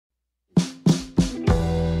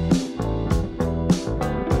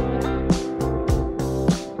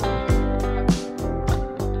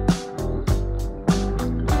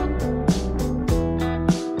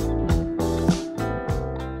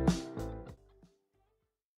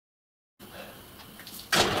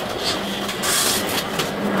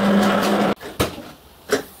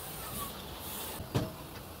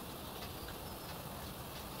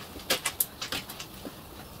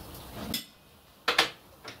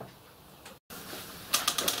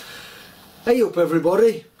Hey up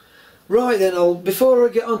everybody. Right then, before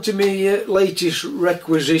I get on to my latest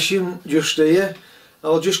requisition just here,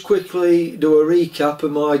 I'll just quickly do a recap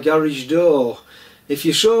of my garage door. If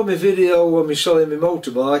you saw my video when we selling my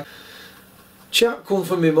motorbike, chap come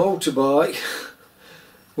for my motorbike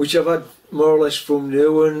which I've had more or less from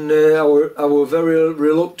new, and I were very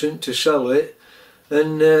reluctant to sell it,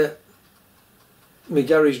 and my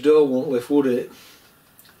garage door won't lift, would it?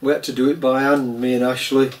 We had to do it by hand, me and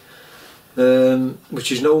Ashley. Which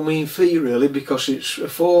is no mean feat really, because it's a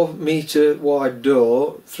 4 metre wide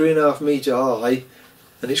door, 3.5 metre high,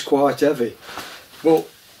 and it's quite heavy, but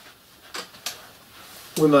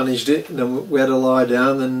we managed it, and then we had to lie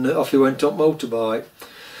down and off he went on motorbike.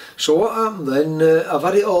 So what happened then, I've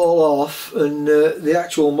had it all off, and the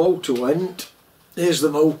actual motor went. Here's the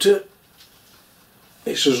motor.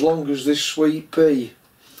 It's as long as this Sweet Pea,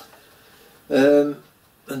 and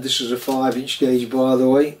this is a 5-inch gauge, by the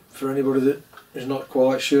way, for anybody that is not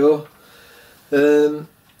quite sure.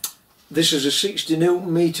 This is a 60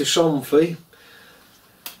 Newton metre Somfy.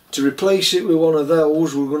 To replace it with one of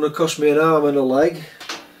those were going to cost me an arm and a leg.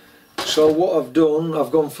 So what I've done,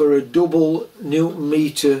 I've gone for a double Newton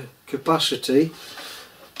metre capacity,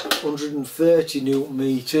 130 Newton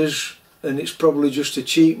metres, and it's probably just a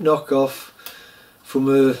cheap knockoff from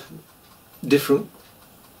a different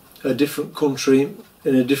country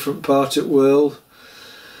in a different part of the world.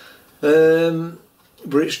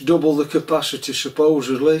 But it's double the capacity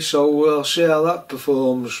supposedly, so I'll see how that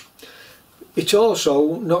performs. It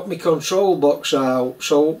also knocked my control box out,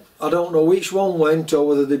 so I don't know which one went or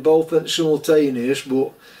whether they both went simultaneous,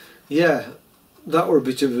 but yeah, that were a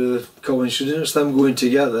bit of a coincidence, them going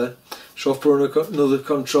together. So I've put another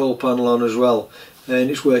control panel on as well, and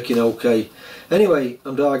it's working okay. Anyway,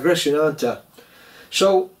 I'm digressing, aren't I?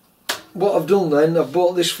 So what I've done then, I've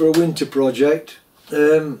bought this for a winter project.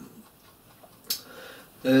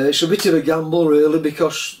 It's a bit of a gamble really,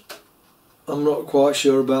 because I'm not quite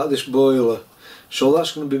sure about this boiler, so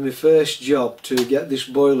that's going to be my first job, to get this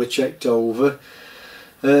boiler checked over.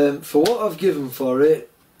 For what I've given for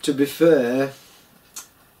it, to be fair,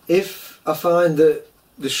 if I find that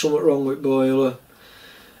there's something wrong with boiler,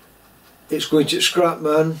 it's going to scrap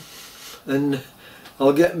man, and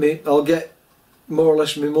I'll get more or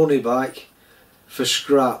less my money back for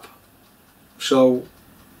scrap. So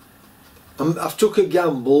I've took a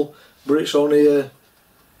gamble, but it's only a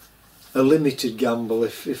limited gamble,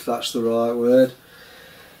 if that's the right word.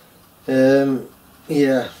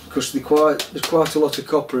 Yeah, because there's quite a lot of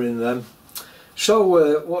copper in them.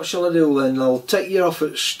 So what shall I do then? I'll take you off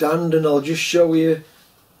at stand and I'll just show you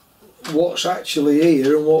what's actually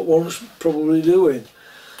here and what one's probably doing.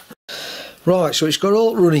 Right, so it's got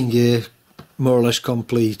all running gear more or less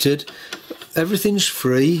completed. Everything's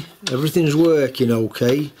free, everything's working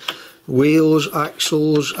okay. Wheels,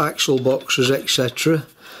 axles, axle boxes, etc.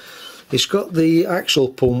 It's got the axle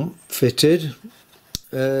pump fitted.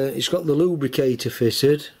 It's got the lubricator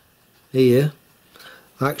fitted here.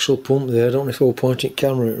 Axle pump there. I don't know if I'll point it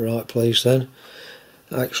camera at the right place then.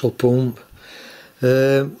 Axle pump.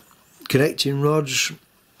 Connecting rods.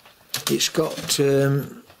 It's got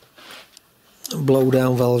blow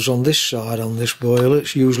down valves on this side on this boiler.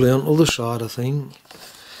 It's usually on the other side, I think.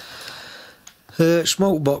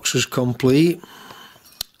 Smoke box is complete.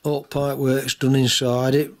 All pipe work's done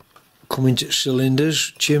inside it. Coming to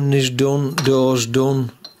cylinders. Chimney's done. Doors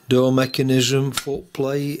done. Door mechanism, foot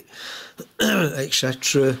plate,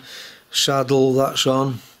 etc. Saddle, that's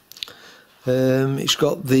on. It's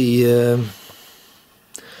got the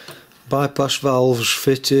bypass valves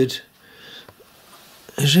fitted.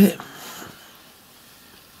 Is it?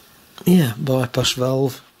 Yeah, bypass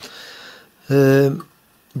valve.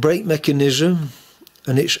 Brake mechanism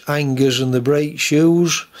and its hangers and the brake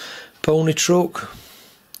shoes. Pony truck.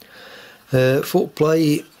 Foot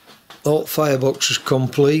plate. All firebox is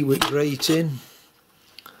complete with grating.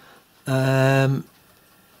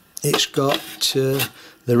 It's got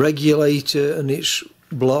the regulator and its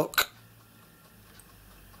block,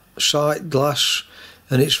 sight glass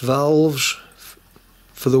and its valves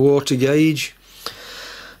for the water gauge.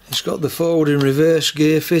 It's got the forward and reverse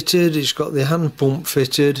gear fitted. It's got the hand pump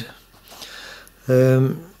fitted.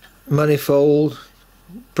 Manifold,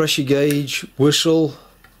 pressure gauge, whistle,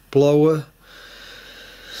 blower.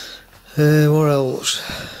 What else?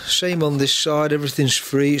 Same on this side, everything's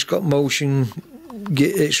free. It's got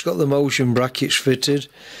the motion brackets fitted.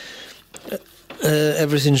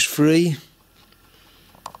 Everything's free.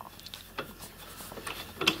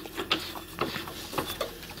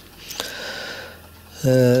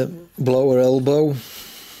 Blower elbow.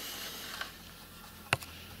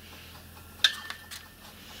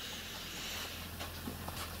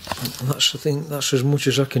 That's, I think that's as much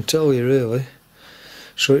as I can tell you really.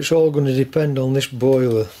 So it's all going to depend on this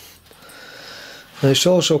boiler. And it's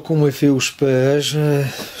also come with a few spares,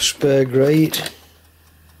 spare grate,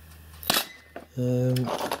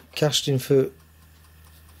 casting for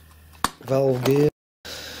valve gear,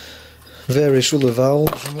 various other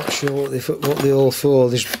valves. I'm not sure what they all for.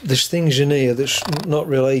 There's things in here that's not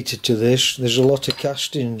related to this. There's a lot of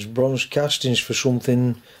castings, bronze castings for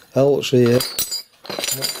something else here.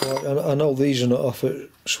 Not quite, I know these are not off at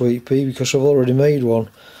Sweet Pea because I've already made one.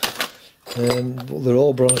 But they're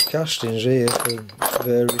all bronze castings here for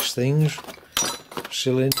various things.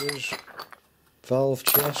 Cylinders, valve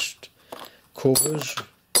chest, covers,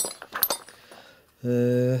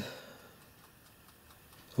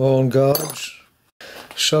 horn guards.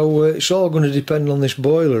 So it's all going to depend on this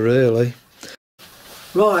boiler really.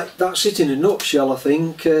 Right, that's it in a nutshell I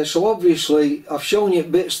think. So obviously I've shown you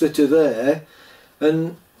bits that are there,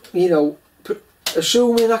 and you know,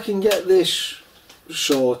 assuming I can get this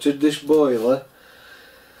sorted, this boiler,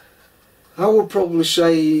 I would probably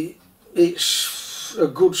say it's a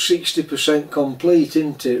good 60% complete,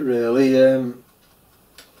 isn't it really?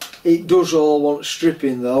 It does all want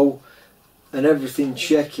stripping though, and everything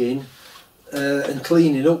checking, and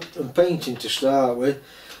cleaning up and painting to start with,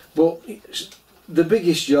 but the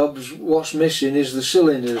biggest job, what's missing, is the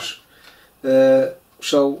cylinders.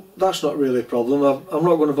 So that's not really a problem. I'm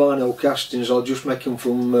not going to buy no castings, I'll just make them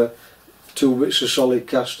from 2 bits of solid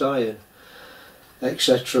cast iron,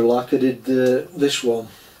 etc., like I did this one.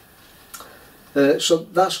 So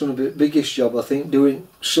that's going to be the biggest job I think, doing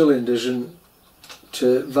cylinders and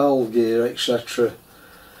to valve gear, etc.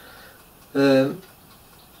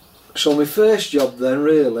 So my first job then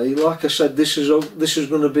really, like I said, this is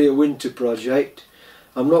going to be a winter project.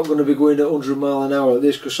 I'm not going to be going at 100 mile an hour at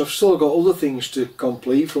this because I've still got other things to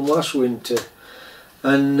complete from last winter,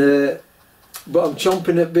 and but I'm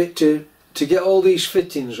chomping at bit to get all these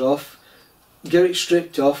fittings off, get it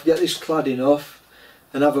stripped off, get this cladding off,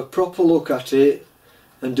 and have a proper look at it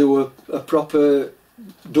and do a proper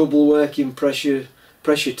double working pressure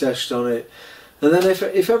test on it. And then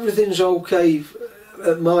if everything's okay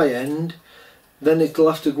at my end, then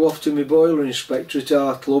it'll have to go off to my boiler inspector at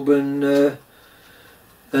our club and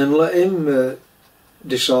let him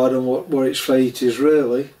decide on what its fate is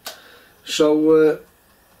really. So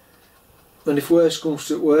and if worse comes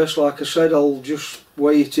to worse, like I said, I'll just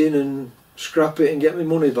weigh it in and scrap it and get my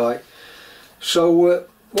money back. So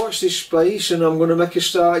watch this space, and I'm going to make a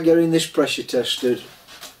start getting this pressure tested.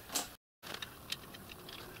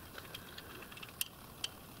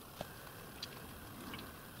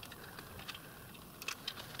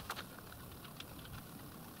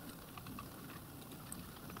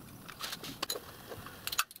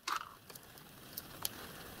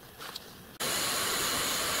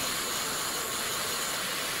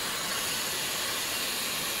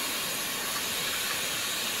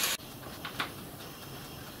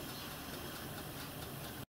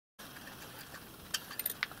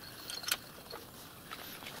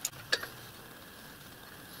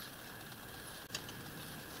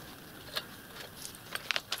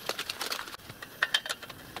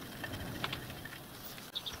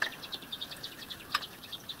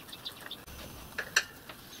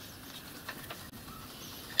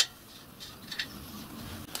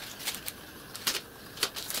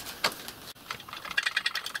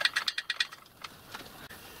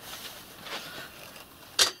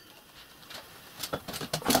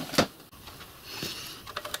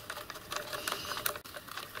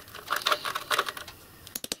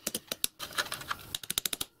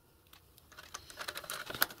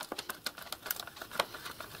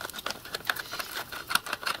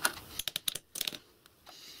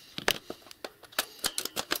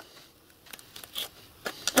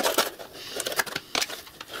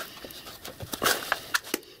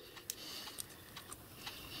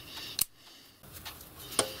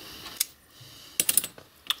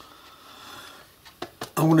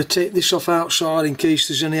 I'm going to take this off outside in case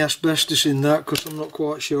there's any asbestos in that, because I'm not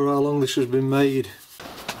quite sure how long this has been made.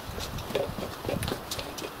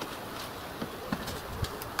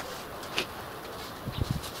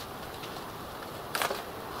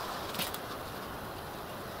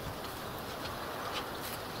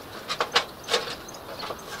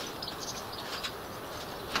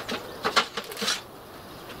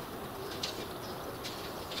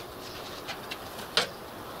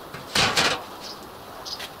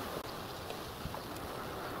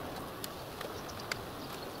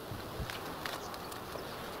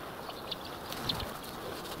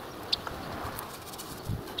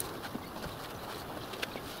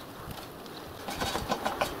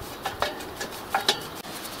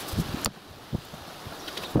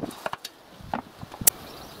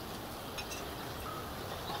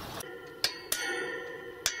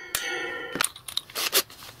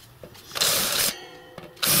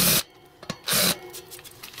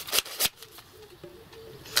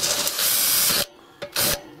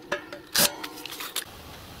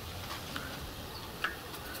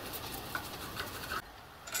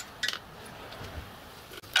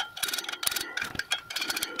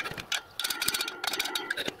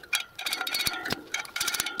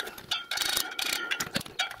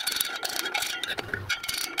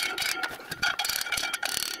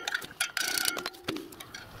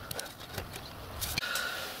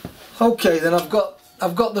 Okay, then I've got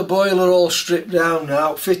the boiler all stripped down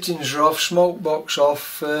now. Fittings are off, smoke box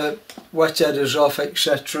off, wet headers off,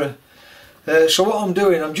 etc. So what I'm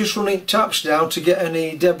doing, I'm just running taps down to get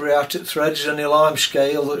any debris out of threads, any lime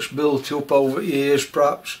scale that's built up over years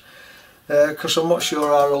perhaps, because I'm not sure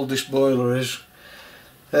how old this boiler is.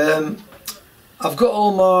 I've got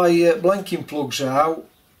all my blanking plugs out.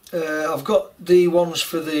 I've got the ones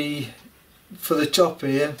for the top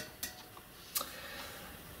here,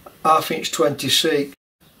 1/2 inch 26,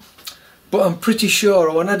 but I'm pretty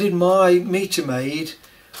sure when I did my Metre Maid,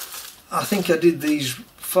 I think I did these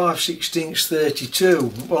 5/16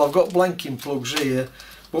 32. Well, I've got blanking plugs here,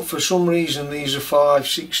 but for some reason these are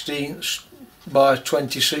 5/16 by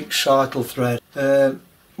 26 cycle thread.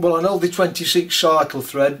 Well, I know the 26 cycle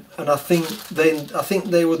thread, and I think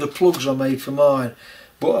they were the plugs I made for mine,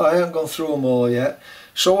 but I haven't gone through them all yet.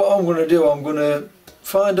 So what I'm going to do, I'm going to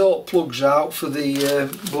find all plugs out for the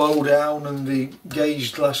blow down and the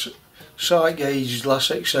gauge glass, sight gauge glass,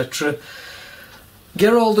 etc.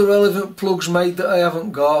 Get all the relevant plugs made that I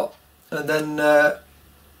haven't got, and then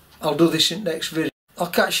I'll do this in the next video. I'll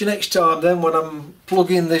catch you next time then, when I'm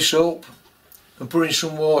plugging this up and putting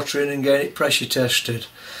some water in and getting it pressure tested.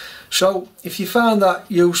 So if you found that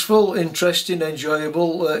useful, interesting,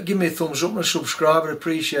 enjoyable, give me a thumbs up and a subscribe, I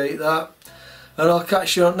appreciate that. And I'll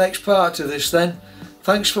catch you on the next part of this then.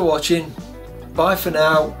 Thanks for watching, bye for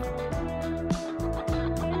now.